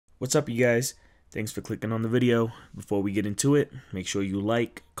What's up, you guys? Thanks for clicking on the video. Before we get into it, make sure you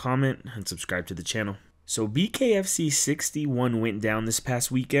like, comment, and subscribe to the channel. So BKFC 61 went down this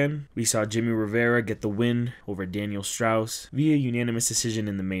past weekend. We saw Jimmy Rivera get the win over Daniel Straus via unanimous decision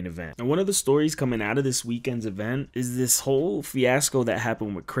in the main event. And one of the stories coming out of this weekend's event is this whole fiasco that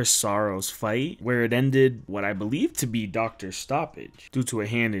happened with Chris Sarro's fight, where it ended what I believe to be Dr. Stoppage due to a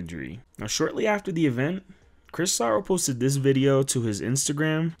hand injury. Now, shortly after the event, Chris Sarro posted this video to his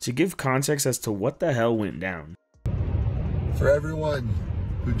Instagram to give context as to what the hell went down. For everyone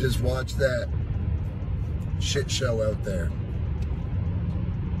who just watched that shit show out there,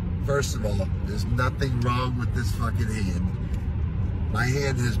 first of all, there's nothing wrong with this fucking hand. My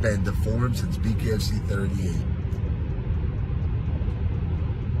hand has been deformed since BKFC 38.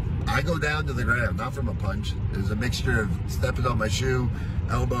 I go down to the ground, not from a punch. It was a mixture of stepping on my shoe,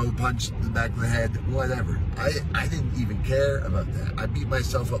 elbow, punch to the back of the head, whatever. I didn't even care about that. I beat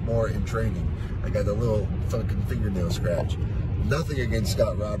myself up more in training. I got a little fucking fingernail scratch. Nothing against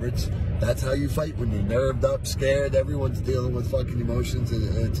Scott Roberts. That's how you fight when you're nerved up, scared. Everyone's dealing with fucking emotions,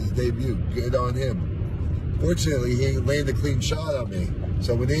 and it's his debut. Good on him. Fortunately, he landed a clean shot on me.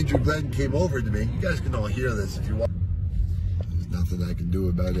 So when Andrew Glenn came over to me, you guys can all hear this if you want. There's nothing I can do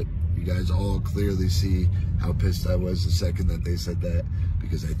about it. You guys all clearly see how pissed I was the second that they said that,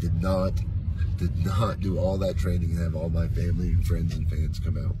 because I did not do all that training and have all my family and friends and fans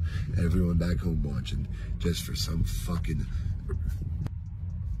come out, everyone back home watching, just for some fucking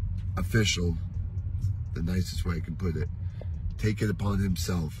official, the nicest way I can put it, take it upon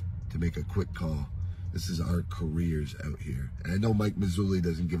himself to make a quick call. This is our careers out here. And I know Mike Mazzulli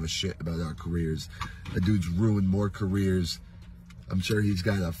doesn't give a shit about our careers. The dude's ruined more careers. I'm sure he's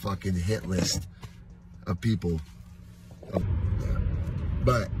got a fucking hit list of people.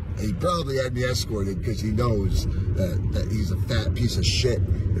 But he probably had me escorted because he knows that he's a fat piece of shit.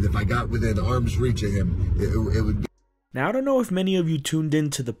 And if I got within arm's reach of him, it would be. Now, I don't know if many of you tuned in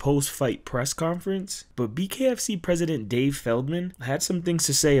to the post-fight press conference, but BKFC President Dave Feldman had some things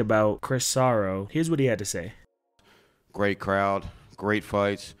to say about Chris Sarro. Here's what he had to say. Great crowd, great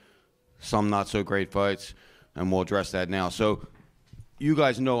fights, some not so great fights, and we'll address that now. So, you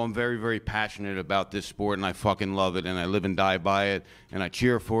guys know I'm very, very passionate about this sport, and I fucking love it, and I live and die by it, and I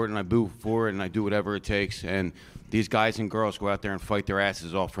cheer for it, and I boo for it, and I do whatever it takes. And these guys and girls go out there and fight their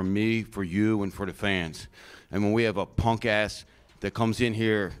asses off for me, for you, and for the fans. And when we have a punk ass that comes in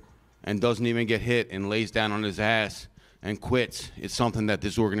here and doesn't even get hit and lays down on his ass and quits, it's something that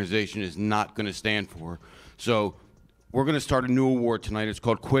this organization is not going to stand for. So we're going to start a new award tonight. It's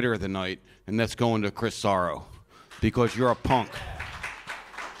called Quitter of the Night, and that's going to Chris Sarro, because you're a punk.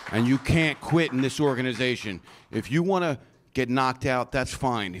 And you can't quit in this organization. If you want to get knocked out, that's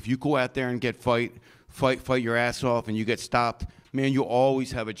fine. If you go out there and get fight your ass off and you get stopped, man, you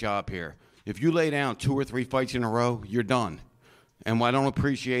always have a job here. If you lay down 2 or 3 fights in a row, you're done. And I don't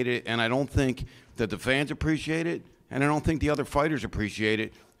appreciate it, and I don't think that the fans appreciate it, and I don't think the other fighters appreciate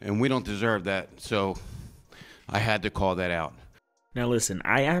it, and we don't deserve that. So I had to call that out. Now listen,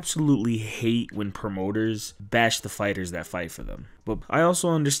 I absolutely hate when promoters bash the fighters that fight for them. But I also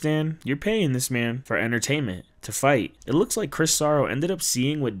understand you're paying this man for entertainment, to fight. It looks like Chris Sarro ended up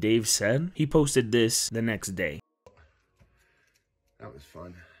seeing what Dave said. He posted this the next day. That was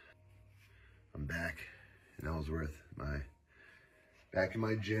fun. I'm back in Ellsworth, back in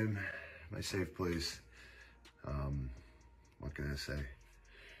my gym, my safe place. What can I say?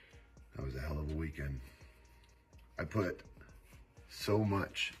 That was a hell of a weekend. I put so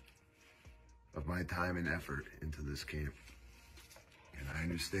much of my time and effort into this camp, and I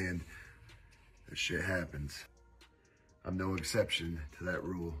understand that shit happens. I'm no exception to that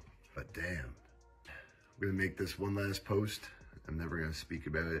rule, but damn. I'm gonna make this one last post. I'm never gonna speak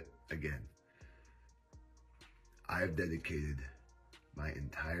about it again. I have dedicated my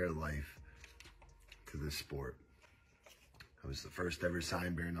entire life to this sport. I was the first ever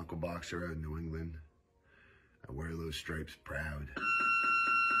signed bare knuckle boxer out of New England. I wear those stripes proud.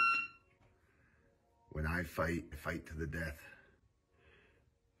 When I fight to the death.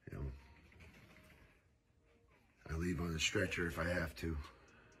 You know, I leave on a stretcher if I have to.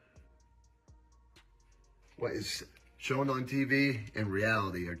 What is shown on TV and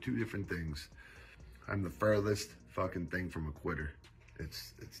reality are two different things. I'm the furthest fucking thing from a quitter.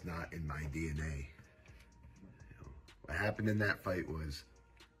 It's not in my DNA. You know, what happened in that fight was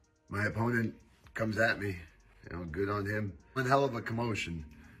my opponent comes at me. You know, good on him. One hell of a commotion.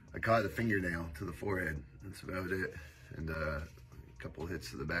 I caught a fingernail to the forehead. That's about it. And a couple hits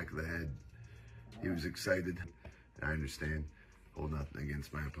to the back of the head. He was excited. I understand. Hold nothing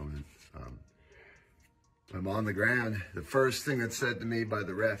against my opponent. I'm on the ground. The first thing that's said to me by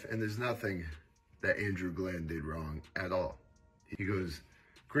the ref, and there's nothing that Andrew Glenn did wrong at all. He goes,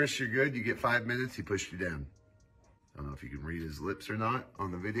 Chris, you're good. You get 5 minutes. He pushed you down. I don't know if you can read his lips or not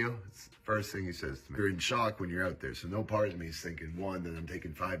on the video. It's the first thing he says to me. You're in shock when you're out there. So no part of me is thinking, one, that I'm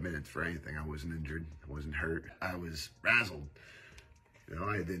taking 5 minutes for anything. I wasn't injured. I wasn't hurt. I was razzled. You know,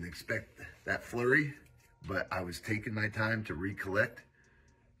 I didn't expect that flurry, but I was taking my time to recollect,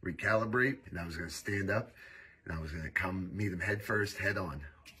 recalibrate, and I was going to stand up, and I was going to come meet him head first, head on.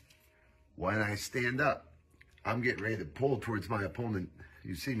 When I stand up, I'm getting ready to pull towards my opponent.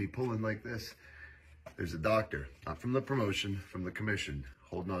 You see me pulling like this. There's a doctor, not from the promotion, from the commission,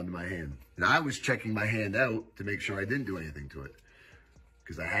 holding on to my hand. And I was checking my hand out to make sure I didn't do anything to it,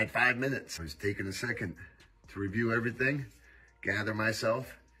 because I had 5 minutes. I was taking a second to review everything, gather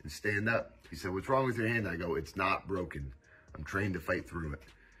myself, and stand up. He said, what's wrong with your hand? I go, it's not broken. I'm trained to fight through it.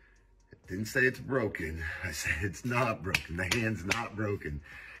 Didn't say it's broken. I said, it's not broken. The hand's not broken.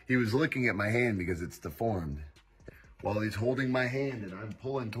 He was looking at my hand because it's deformed. While he's holding my hand and I'm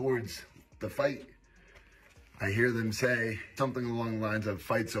pulling towards the fight, I hear them say something along the lines of,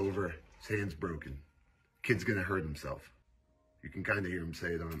 fight's over, his hand's broken. Kid's gonna hurt himself. You can kind of hear him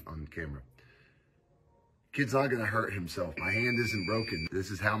say it on camera. Kid's not gonna hurt himself. My hand isn't broken.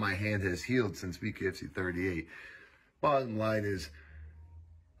 This is how my hand has healed since BKFC 38. Bottom line is,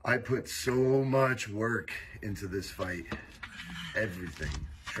 I put so much work into this fight. Everything.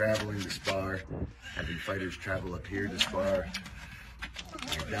 Traveling to spar, having fighters travel up here to spar,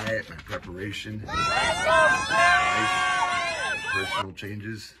 my diet, my preparation, life, personal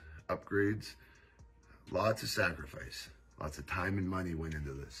changes, upgrades, lots of sacrifice, lots of time and money went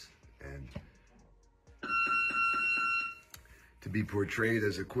into this. And to be portrayed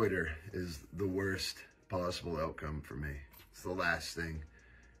as a quitter is the worst possible outcome for me. It's the last thing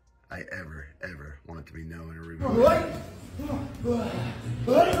I ever want to be known or remembered. You watch me.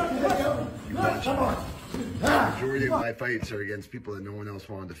 The majority of my fights are against people that no one else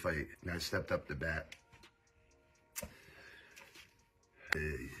wanted to fight, and I stepped up to bat.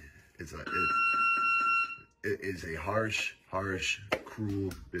 It is a harsh,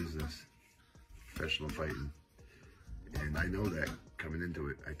 cruel business, professional fighting. And I know that coming into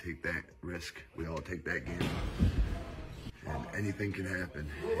it. I take that risk. We all take that gamble. And anything can happen.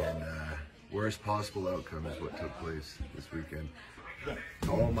 And worst possible outcome is what took place this weekend.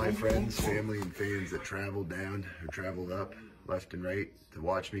 To all my friends, family, and fans that traveled down or traveled up left and right to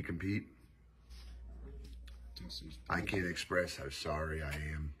watch me compete, I can't express how sorry I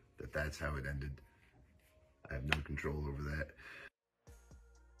am that that's how it ended. I have no control over that.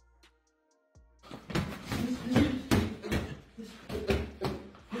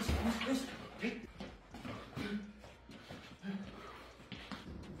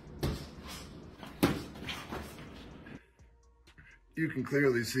 You can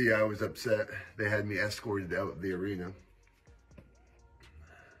clearly see I was upset. They had me escorted out of the arena.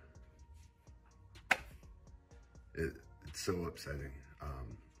 It's so upsetting.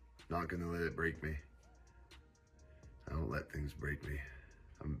 Not gonna let it break me. I don't let things break me.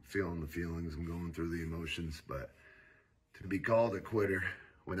 I'm feeling the feelings, I'm going through the emotions, but to be called a quitter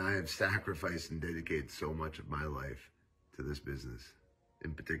when I have sacrificed and dedicated so much of my life to this business,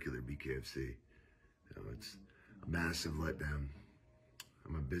 in particular BKFC, you know, it's a massive letdown.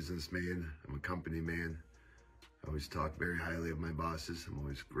 I'm a businessman, I'm a company man. I always talk very highly of my bosses. I'm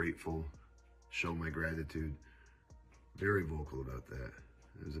always grateful, show my gratitude. Very vocal about that.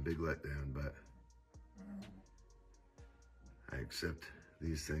 It was a big letdown, but I accept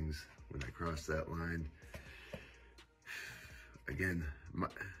these things when I cross that line. Again,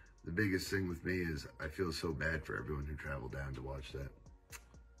 the biggest thing with me is I feel so bad for everyone who traveled down to watch that.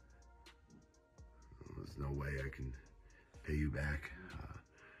 There's no way I can pay you back.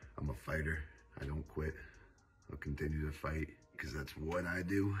 I'm a fighter. I don't quit. I'll continue to fight because that's what I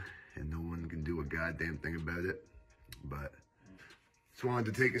do, and no one can do a goddamn thing about it. But just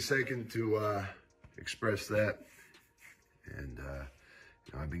wanted to take a second to express that. And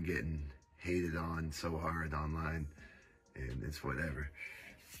you know, I've been getting hated on so hard online, and it's whatever.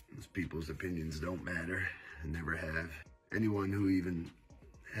 Those people's opinions don't matter and never have. Anyone who even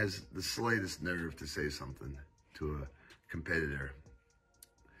has the slightest nerve to say something to a competitor,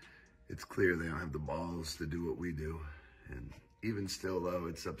 it's clear they don't have the balls to do what we do. And even still though,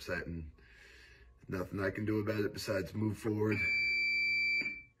 it's upsetting. Nothing I can do about it besides move forward.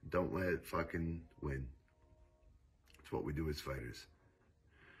 Don't let it fucking win. It's what we do as fighters.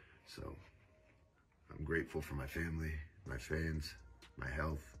 So I'm grateful for my family, my fans, my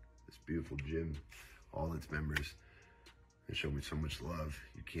health, this beautiful gym, all its members. They show me so much love.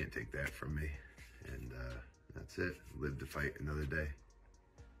 You can't take that from me. And that's it. Live to fight another day.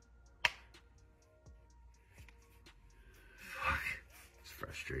 Fuck. It's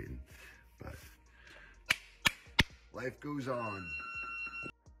frustrating, but life goes on.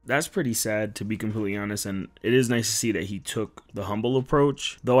 That's pretty sad, to be completely honest, and it is nice to see that he took the humble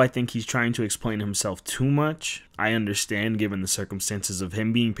approach. Though I think he's trying to explain himself too much. I understand given the circumstances of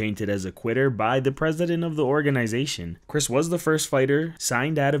him being painted as a quitter by the president of the organization. Chris was the first fighter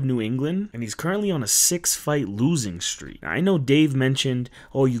signed out of New England, and he's currently on a 6-fight losing streak. Now, I know Dave mentioned,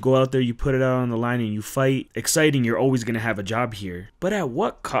 oh, you go out there, you put it out on the line, and you fight. Exciting, you're always going to have a job here. But at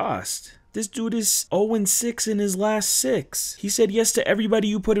what cost? This dude is 0-6 in his last 6. He said yes to everybody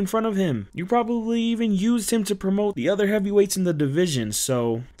you put in front of him. You probably even used him to promote the other heavyweights in the division,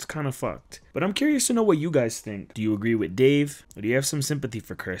 so it's kind of fucked. But I'm curious to know what you guys think. Do you agree with Dave, or do you have some sympathy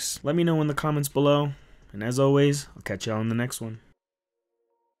for Chris? Let me know in the comments below. And as always, I'll catch y'all in the next one.